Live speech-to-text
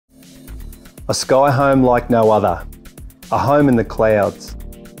A sky home like no other. A home in the clouds.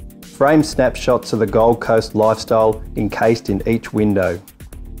 Frame snapshots of the Gold Coast lifestyle encased in each window.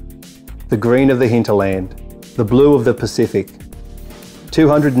 The green of the hinterland. The blue of the Pacific.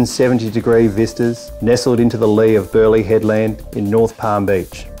 270-degree vistas nestled into the lee of Burleigh Headland in North Palm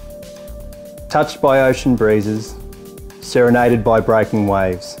Beach. Touched by ocean breezes, serenaded by breaking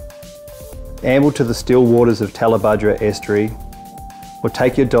waves. Amble to the still waters of Tallebudgera Estuary, or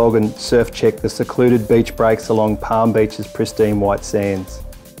take your dog and surf check the secluded beach breaks along Palm Beach's pristine white sands.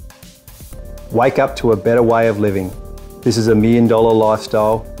 Wake up to a better way of living. This is $1 million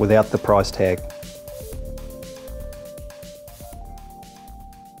lifestyle without the price tag.